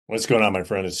What's going on, my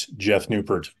friend? It's Jeff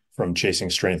Newport from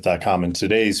ChasingStrength.com. In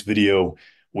today's video,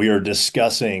 we are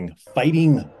discussing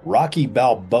fighting Rocky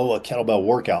Balboa kettlebell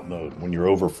workout mode when you're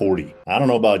over 40. I don't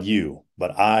know about you,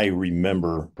 but I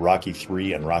remember Rocky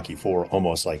 3 and Rocky 4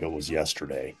 almost like it was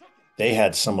yesterday. They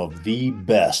had some of the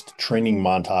best training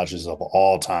montages of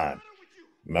all time.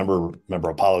 Remember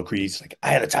Apollo Creed's like, I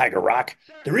had a tiger rock.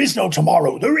 There is no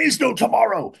tomorrow. There is no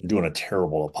tomorrow. I'm doing a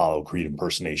terrible Apollo Creed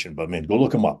impersonation, but man, go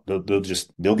look them up. They'll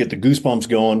get the goosebumps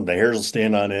going. The hairs will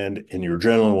stand on end and your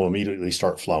adrenaline will immediately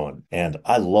start flowing. And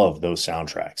I love those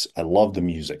soundtracks. I love the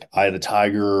music. Eye of the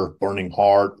Tiger, Burning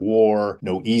Heart, War,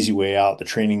 No Easy Way Out, the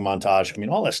training montage. I mean,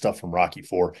 all that stuff from Rocky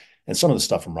 4 and some of the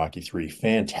stuff from Rocky 3,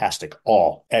 fantastic,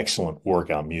 all excellent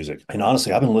workout music. And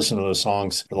honestly, I've been listening to those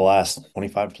songs for the last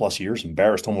 25 plus years,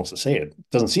 embarrassed almost to say it.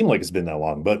 Doesn't seem like it's been that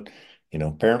long, but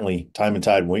apparently time and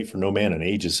tide wait for no man and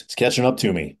ages. It's catching up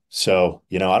to me. So,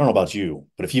 I don't know about you,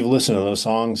 but if you've listened to those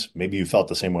songs, maybe you felt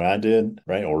the same way I did,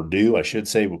 right? Or do, I should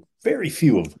say, very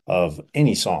few of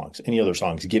any songs, any other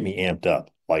songs get me amped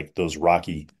up like those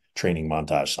Rocky training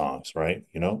montage songs, right?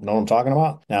 Know what I'm talking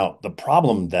about? Now, the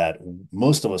problem that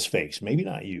most of us face, maybe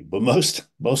not you, but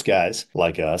most guys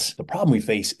like us, the problem we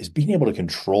face is being able to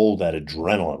control that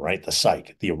adrenaline, right? The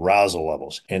psych, the arousal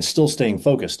levels, and still staying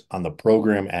focused on the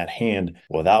program at hand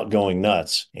without going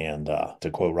nuts. And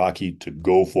to quote Rocky, to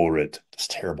go for it. This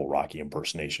terrible Rocky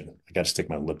impersonation. I got to stick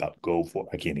my lip out. Go for it.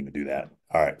 I can't even do that.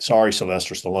 All right. Sorry,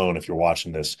 Sylvester Stallone, if you're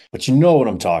watching this, but you know what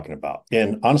I'm talking about.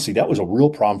 And honestly, that was a real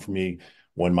problem for me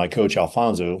when my coach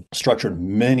Alfonso structured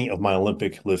many of my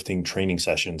Olympic lifting training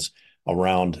sessions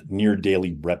around near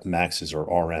daily rep maxes or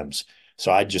RMs.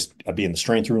 So I'd be in the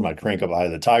strength room, I'd crank up Eye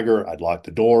of the Tiger, I'd lock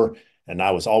the door, and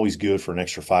I was always good for an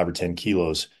extra 5 or 10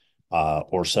 kilos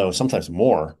or so, sometimes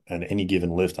more on any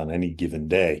given lift on any given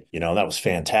day. That was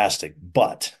fantastic.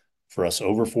 But for us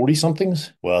over 40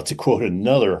 somethings, well, to quote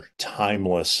another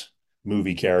timeless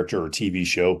movie character or TV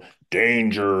show,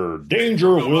 Danger,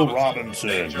 Danger, Will Robinson.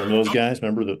 Remember those guys?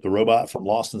 Remember the robot from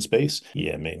Lost in Space?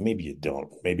 Yeah, maybe you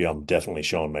don't. Maybe I'm definitely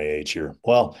showing my age here.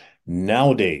 Well,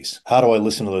 nowadays, how do I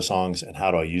listen to those songs and how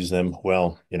do I use them?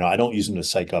 Well, I don't use them to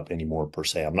psych up anymore per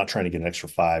se. I'm not trying to get an extra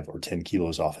 5 or 10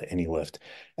 kilos off of any lift.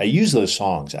 I use those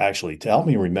songs actually to help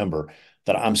me remember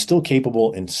that I'm still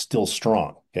capable and still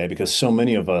strong. Okay. Because so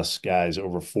many of us guys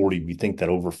over 40, we think that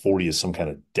over 40 is some kind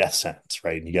of death sentence,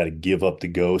 right? And you got to give up the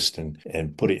ghost and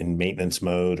put it in maintenance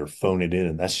mode or phone it in.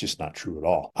 And that's just not true at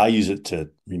all. I use it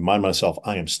to remind myself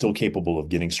I am still capable of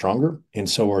getting stronger. And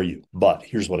so are you. But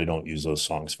here's what I don't use those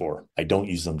songs for. I don't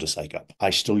use them to psych up. I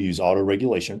still use auto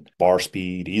regulation, bar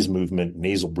speed, ease movement,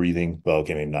 nasal breathing. Well,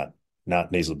 okay, maybe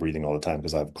not nasal breathing all the time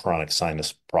because I have chronic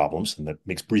sinus problems and that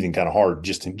makes breathing kind of hard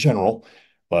just in general.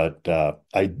 But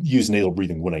I use nasal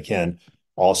breathing when I can.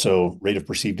 Also, rate of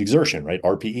perceived exertion, right?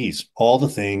 RPEs, all the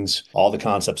things, all the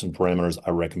concepts and parameters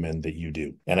I recommend that you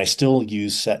do. And I still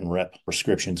use set and rep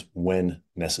prescriptions when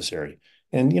necessary.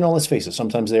 And, let's face it,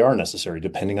 sometimes they are necessary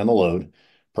depending on the load,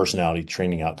 personality,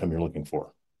 training outcome you're looking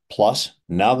for. Plus,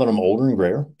 now that I'm older and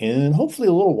grayer and hopefully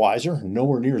a little wiser,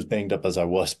 nowhere near as banged up as I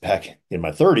was back in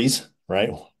my 30s, right?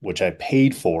 Which I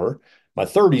paid for. My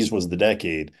 30s was the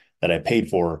decade that I paid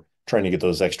for trying to get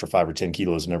those extra 5 or 10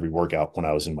 kilos in every workout when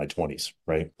I was in my 20s,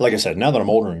 right? Like I said, now that I'm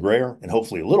older and grayer and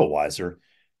hopefully a little wiser,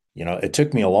 it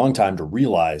took me a long time to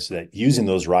realize that using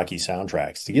those Rocky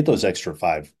soundtracks to get those extra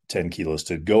 5, 10 kilos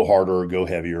to go harder, go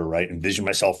heavier, right? Envision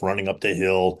myself running up the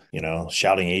hill,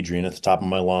 shouting Adrian at the top of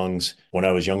my lungs. When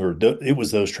I was younger, it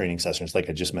was those training sessions, like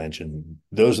I just mentioned.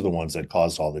 Those are the ones that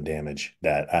caused all the damage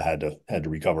that I had to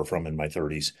recover from in my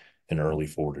 30s and early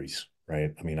 40s.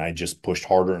 Right. I mean, I just pushed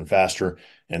harder and faster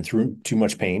and through too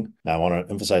much pain. Now, I want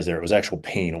to emphasize there, it was actual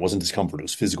pain. It wasn't discomfort. It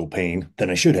was physical pain than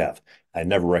I should have. I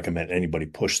never recommend anybody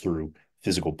push through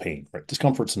physical pain. Right.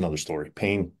 Discomfort's another story.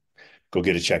 Pain, go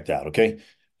get it checked out. Okay.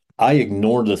 I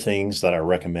ignored the things that I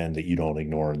recommend that you don't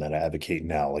ignore and that I advocate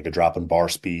now, like a drop in bar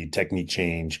speed, technique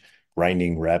change,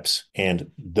 grinding reps, and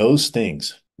those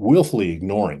things willfully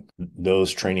ignoring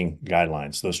those training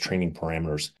guidelines, those training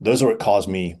parameters, those are what caused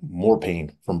me more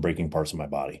pain from breaking parts of my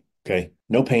body. Okay.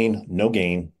 No pain, no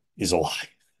gain is a lie,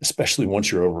 especially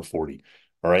once you're over 40.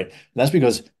 All right. And that's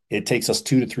because it takes us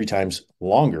 2 to 3 times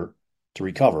longer to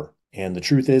recover. And the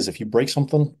truth is, if you break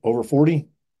something over 40,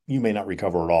 you may not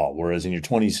recover at all. Whereas in your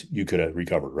 20s, you could have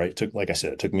recovered, right? Like I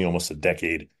said, it took me almost a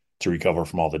decade to recover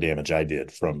from all the damage I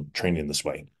did from training this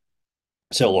way.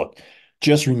 So look,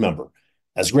 just remember,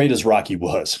 as great as Rocky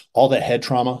was, all that head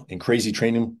trauma and crazy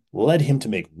training led him to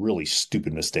make really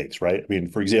stupid mistakes, right? I mean,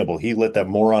 for example, he let that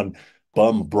moron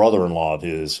bum brother-in-law of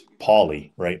his,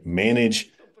 Paulie, right,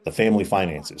 manage the family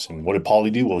finances. And what did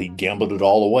Paulie do? Well, he gambled it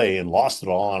all away and lost it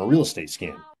all on a real estate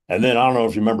scam. And then I don't know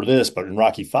if you remember this, but in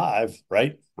Rocky V,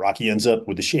 right? Rocky ends up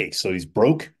with the shakes. So he's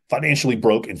broke, financially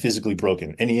broke and physically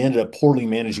broken. And he ended up poorly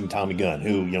managing Tommy Gunn,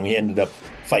 who, he ended up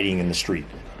fighting in the street,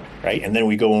 right? And then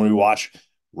we go and we watch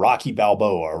Rocky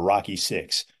Balboa or Rocky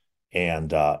Six.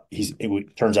 And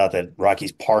it turns out that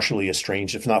Rocky's partially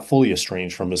estranged, if not fully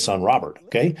estranged, from his son Robert.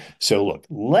 Okay, so look,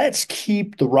 let's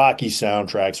keep the Rocky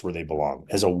soundtracks where they belong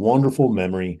as a wonderful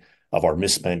memory of our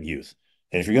misspent youth.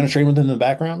 And if you're going to train with them in the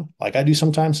background, like I do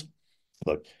sometimes,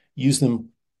 look, use them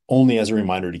only as a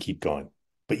reminder to keep going,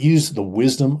 but use the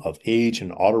wisdom of age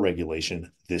and auto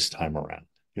regulation this time around.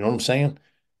 You know what I'm saying?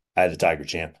 I had a tiger,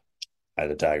 champ. I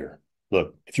had a tiger.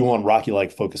 Look, if you want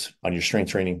Rocky-like focus on your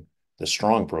strength training, the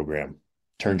Strong program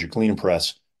turns your clean and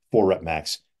press 4-rep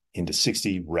max into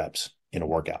 60 reps in a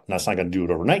workout. Now, it's not going to do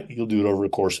it overnight. You'll do it over the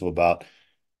course of about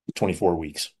 24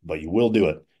 weeks, but you will do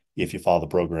it if you follow the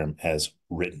program as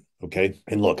written. Okay.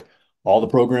 And look, all the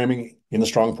programming in the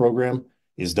Strong program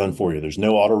is done for you. There's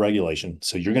no auto regulation.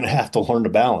 So you're going to have to learn to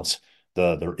balance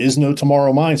there is no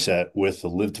tomorrow mindset with the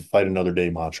live to fight another day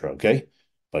mantra. Okay.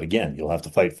 But again, you'll have to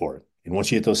fight for it. And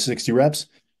once you hit those 60 reps,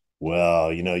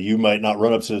 well, you might not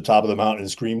run up to the top of the mountain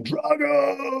and scream,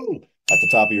 Drago, at the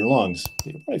top of your lungs.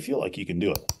 You probably feel like you can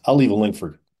do it. I'll leave a link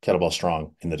for Kettlebell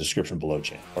Strong in the description below,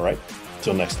 champ. All right.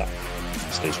 Until next time,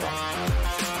 stay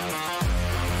strong.